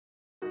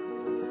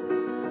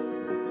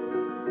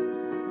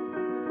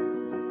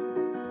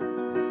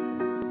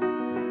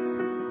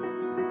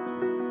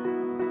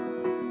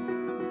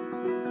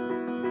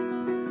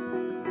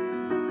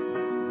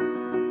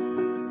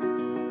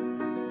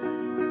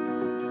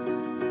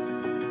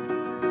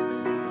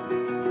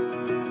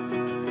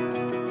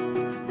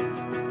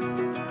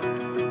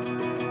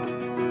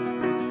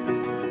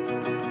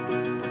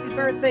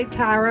birthday,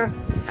 Tara.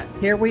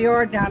 Here we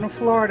are down in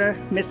Florida,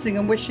 missing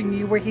and wishing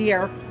you were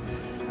here.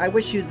 I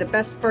wish you the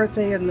best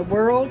birthday in the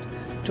world.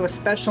 To a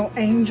special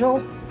angel,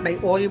 may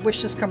all your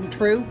wishes come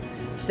true.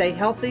 Stay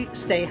healthy,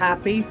 stay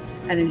happy,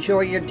 and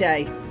enjoy your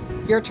day.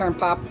 Your turn,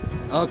 Pop.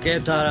 Okay,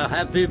 Tara,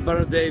 happy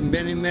birthday,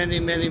 many,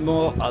 many, many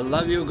more. I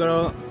love you,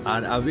 girl,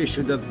 and I wish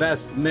you the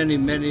best, many,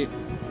 many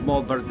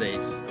more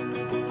birthdays.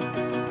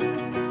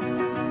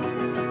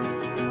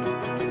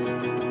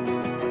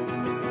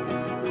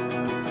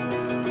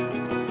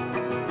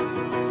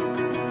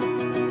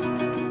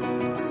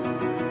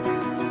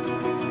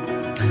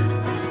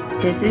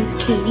 This is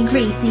Katie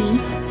Gracie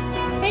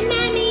and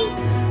Mommy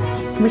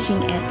wishing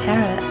Aunt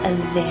Tara a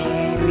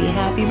very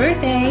happy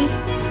birthday.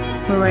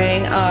 We're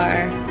wearing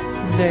our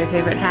very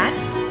favorite hat,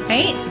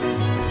 right?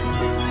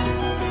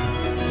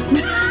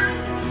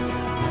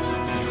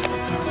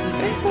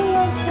 Happy birthday,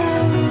 Aunt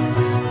Tara.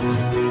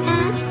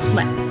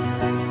 What?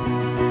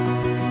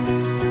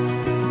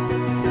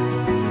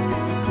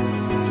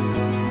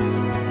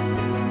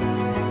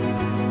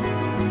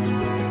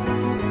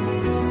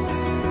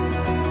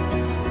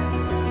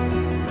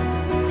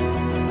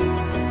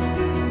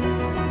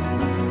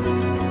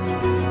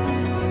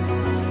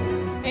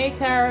 Hey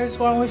Tara, I just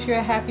want to wish you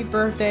a happy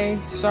birthday.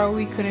 Sorry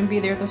we couldn't be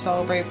there to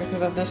celebrate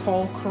because of this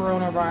whole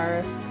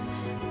coronavirus.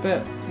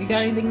 But you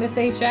got anything to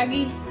say,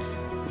 Shaggy?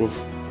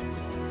 Woof.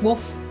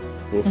 Woof.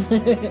 Woof.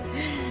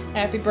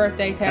 Happy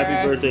birthday, Tara.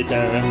 Happy birthday,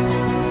 Tara.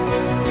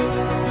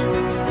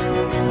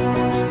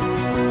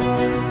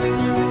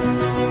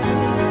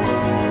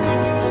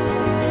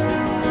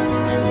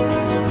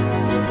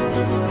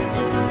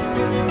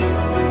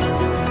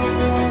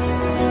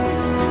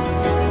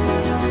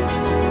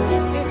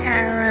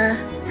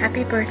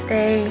 Happy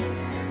birthday.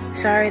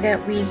 Sorry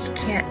that we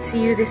can't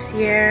see you this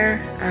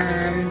year,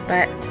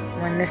 but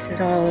when this is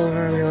all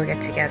over, we will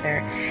get together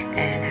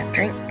and have a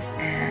drink,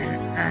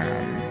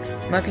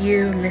 and love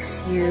you,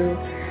 miss you,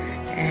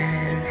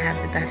 and have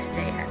the best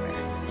day ever.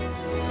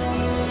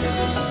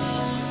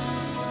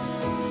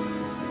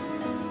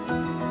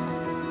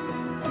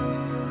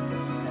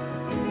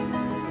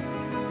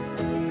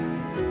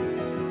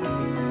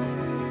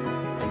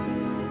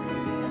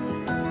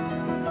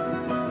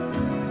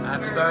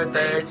 Happy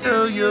birthday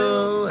to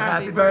you,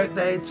 happy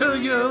birthday to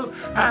you,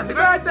 happy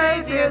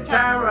birthday dear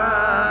Tara,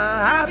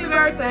 happy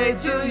birthday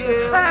to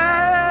you,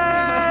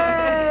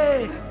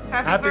 hey!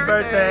 Happy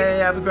birthday,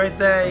 have a great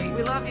day.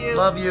 We love you.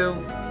 Love you.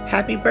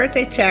 Happy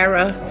birthday,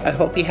 Tara. I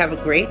hope you have a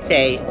great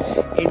day.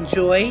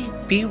 Enjoy,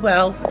 be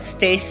well,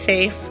 stay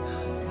safe.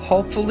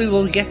 Hopefully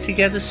we'll get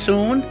together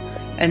soon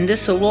and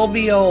this will all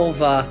be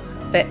over.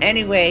 But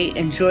anyway,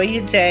 enjoy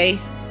your day.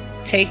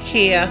 Take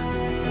care.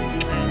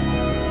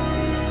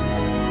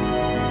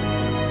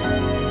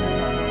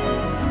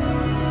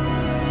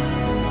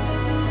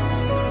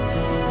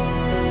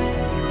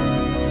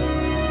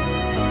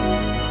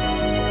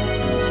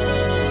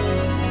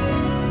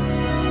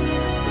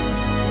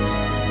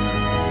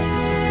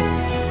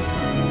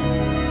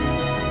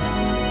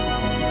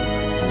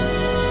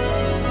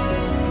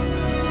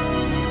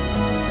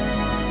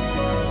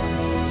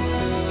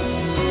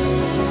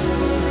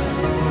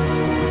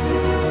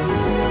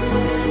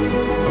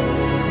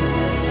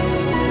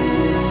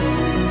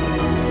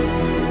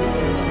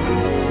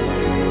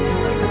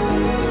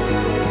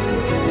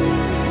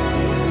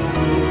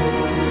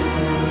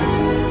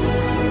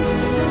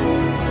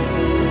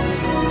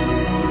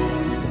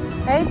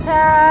 Hey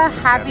Tara,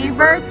 happy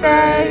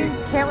birthday.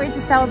 Can't wait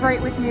to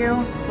celebrate with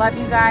you. Love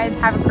you guys.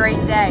 Have a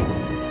great day.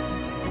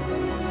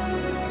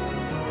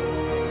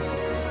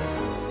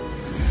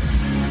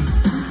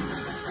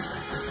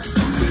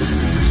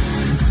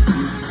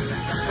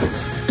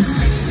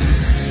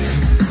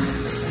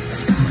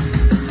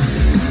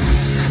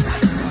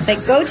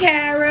 Like, go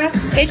Tara,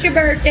 it's your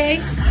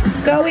birthday.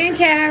 Go in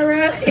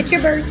Tara, it's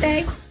your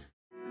birthday.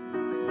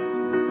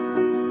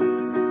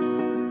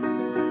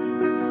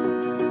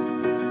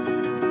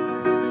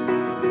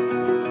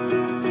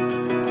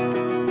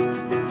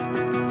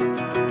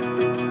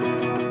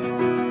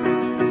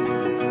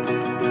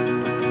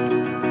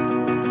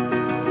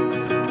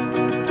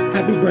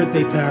 Happy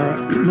birthday,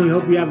 Tara. We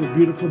hope you have a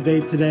beautiful day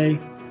today.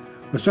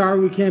 We're sorry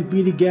we can't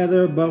be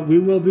together, but we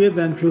will be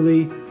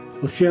eventually.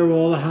 We'll share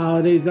all the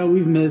holidays that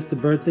we've missed, the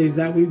birthdays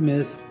that we've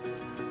missed,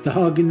 the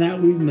hugging that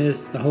we've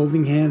missed, the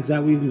holding hands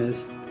that we've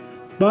missed.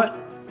 But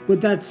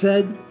with that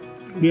said,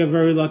 we are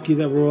very lucky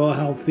that we're all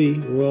healthy,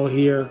 we're all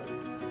here.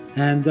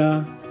 And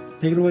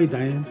take it away,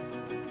 Diane.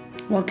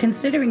 Well,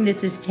 considering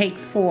this is take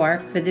 4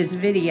 for this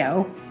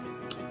video,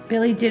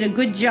 Billy did a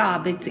good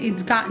job.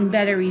 It's gotten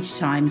better each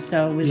time,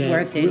 so it was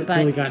worth it. It's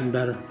really gotten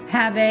better.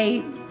 Have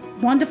a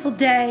wonderful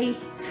day.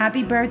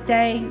 Happy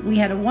birthday. We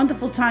had a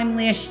wonderful time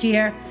last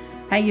year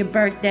at your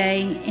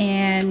birthday,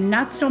 and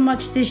not so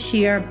much this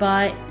year,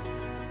 but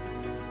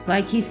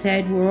like he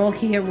said, we're all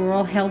here, we're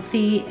all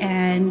healthy,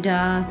 and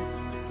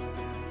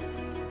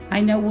I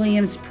know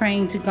William's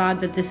praying to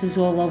God that this is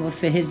all over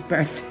for his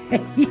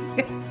birthday.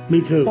 Me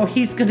too. Or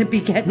he's going to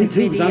be getting Me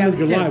too, video. I'm in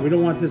July. Too. We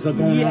don't want this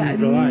going on in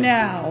July.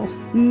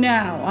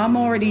 No. I'm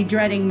already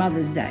dreading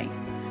Mother's Day.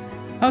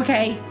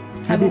 Okay.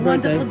 Have a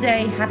wonderful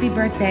day. Happy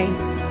birthday.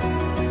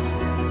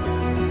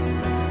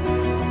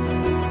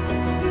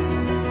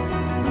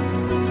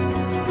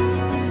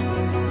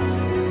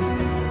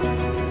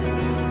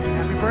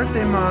 Happy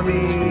birthday,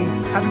 Mommy.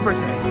 Happy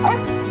birthday.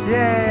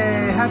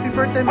 Yay. Happy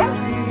birthday,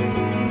 Mommy.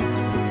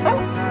 I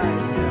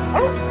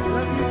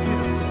love you too.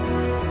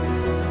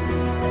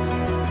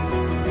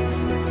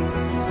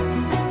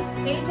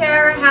 Hey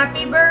Tara,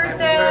 happy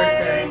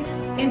birthday.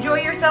 Enjoy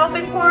yourself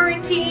in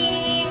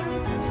quarantine.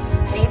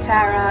 Hey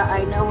Tara,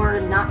 I know we're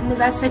not in the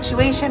best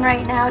situation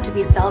right now to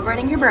be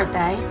celebrating your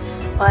birthday,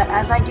 but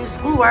as I do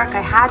schoolwork,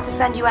 I had to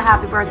send you a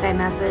happy birthday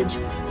message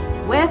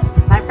with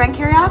my friend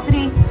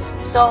Curiosity.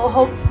 So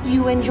hope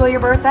you enjoy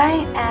your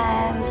birthday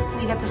and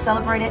we get to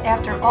celebrate it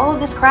after all of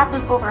this crap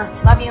is over.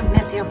 Love you,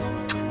 miss you.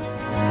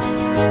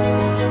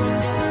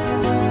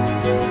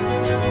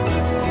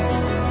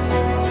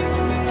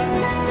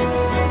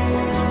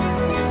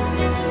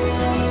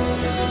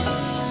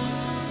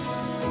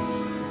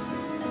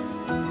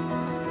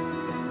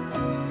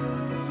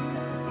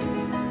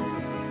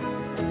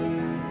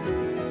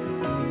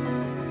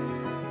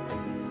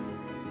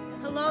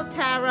 Hello,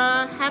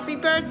 Tara. Happy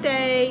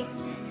birthday.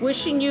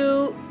 Wishing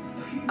you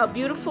a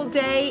beautiful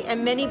day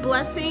and many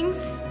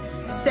blessings.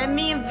 Send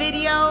me a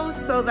video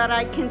so that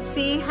I can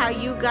see how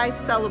you guys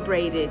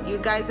celebrated. You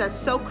guys are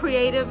so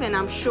creative and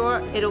I'm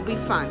sure it'll be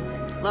fun.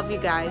 Love you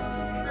guys.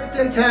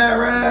 Birthday,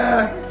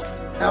 Tara.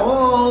 How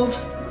old?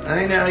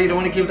 I know, you don't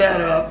want to give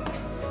that up.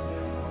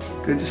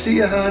 Good to see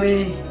you,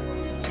 honey.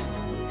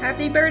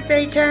 Happy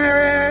birthday,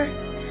 Tara.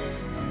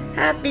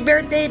 Happy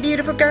birthday,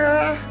 beautiful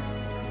girl.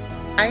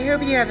 I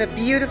hope you have a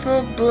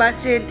beautiful,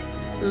 blessed,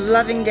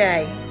 loving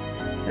day.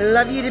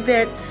 Love you to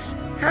bits.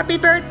 Happy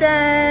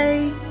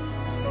birthday.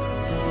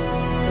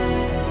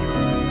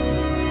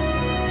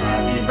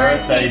 Happy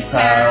birthday,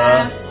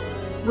 Tara.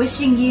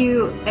 Wishing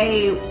you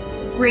a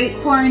great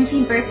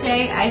quarantine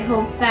birthday. I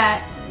hope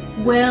that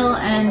Will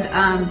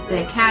and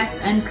the cats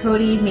and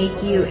Cody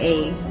make you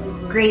a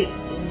great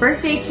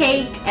birthday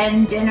cake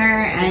and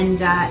dinner, and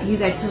you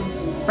get to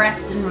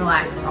rest and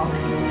relax all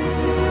night.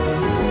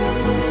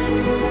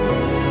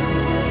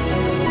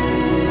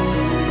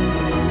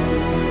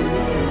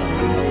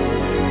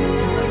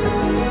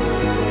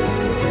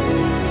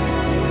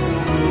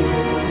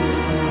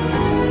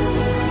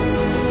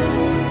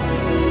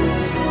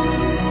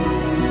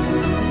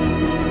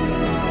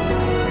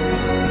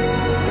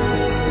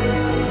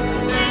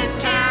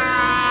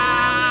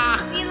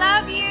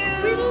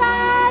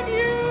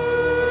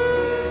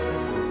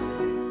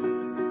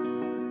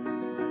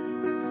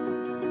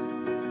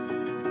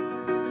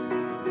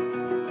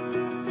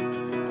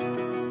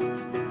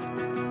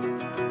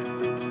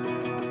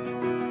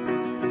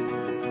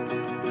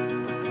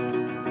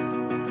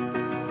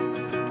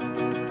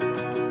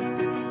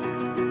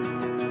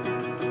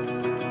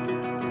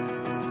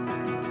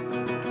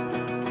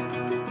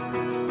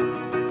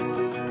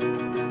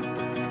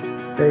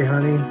 Hey,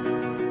 honey.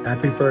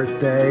 Happy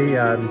birthday.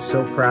 I'm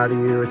so proud of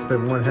you. It's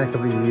been one heck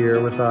of a year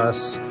with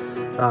us.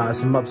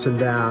 Some ups and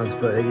downs,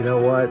 but you know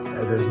what?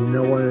 There's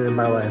no one in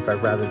my life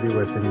I'd rather be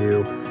with than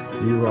you.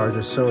 You are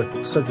just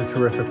such a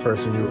terrific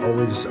person. You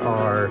always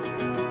are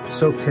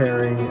so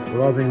caring,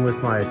 loving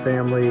with my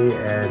family,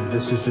 and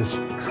this is just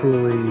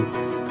truly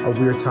a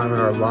weird time in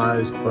our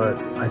lives, but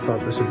I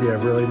thought this would be a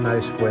really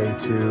nice way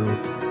to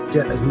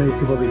get as many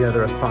people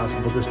together as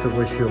possible just to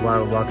wish you a lot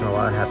of luck and a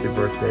lot of happy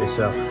birthday.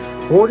 So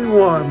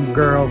 41,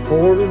 girl,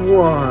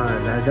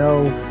 41. I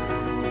know,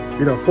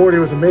 you know, 40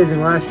 was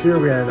amazing last year.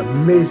 We had an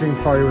amazing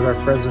party with our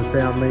friends and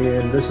family,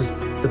 and this is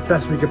the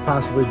best we could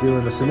possibly do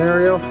in the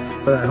scenario,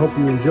 but I hope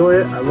you enjoy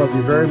it. I love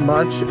you very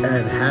much,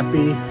 and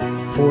happy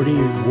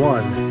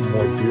 41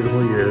 more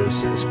beautiful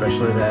years,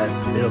 especially that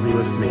it'll be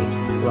with me.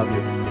 Love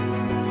you.